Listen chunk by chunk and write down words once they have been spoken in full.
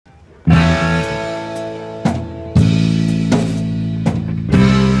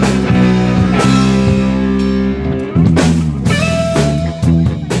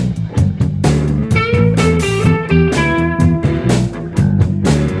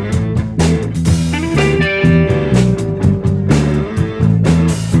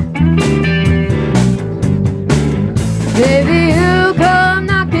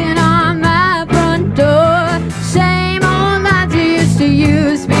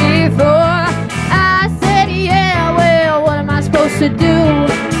to do.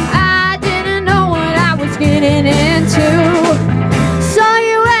 I didn't know what I was getting into. Saw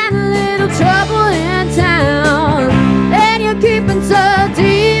you had a little trouble in town, and you're keeping so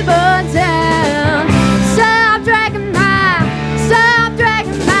deep down. Stop dragging my, stop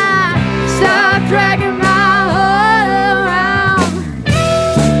dragging my, stop dragging my heart around.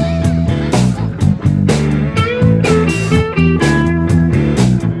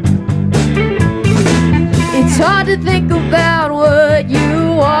 It's hard to think about what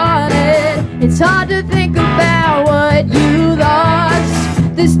you wanted. It's hard to think about what you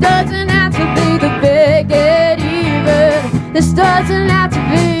lost. This doesn't have to be the big and even. This doesn't have to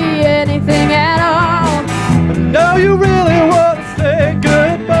be anything at all. I know you really want to say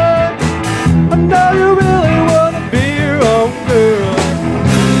goodbye. I know you really want to be your own girl.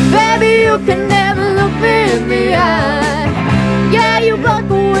 Baby, you can never look me in the eye. Yeah, you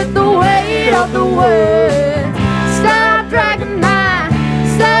buckle with the weight of the words. Stop dragging my,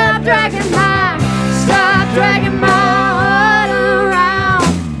 stop dragging my, stop dragging my heart around.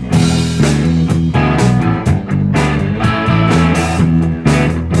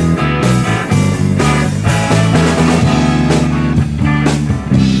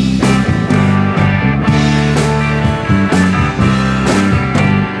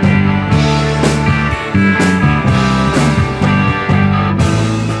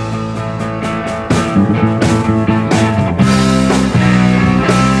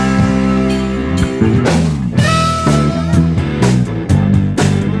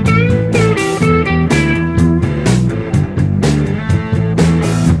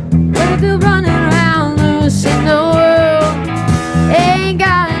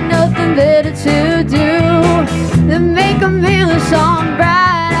 To do to make them feel so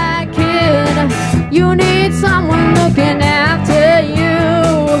bright, kid. You need someone looking after you.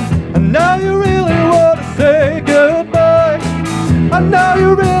 I know you really want to say goodbye. I know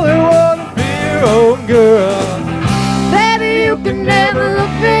you really want to be your own girl. Baby, you can never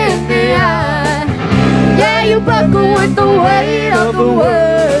look me in the eye. Yeah, you buckle with the weight of the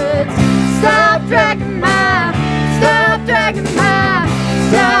words. Stop dragging my, stop dragging my,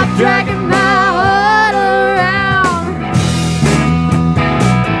 stop dragging my heart around.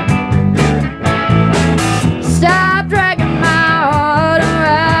 Stop dragging my heart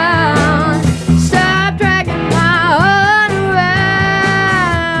around. Stop dragging my heart around.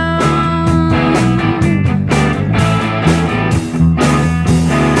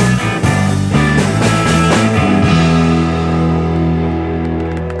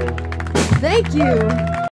 Thank you.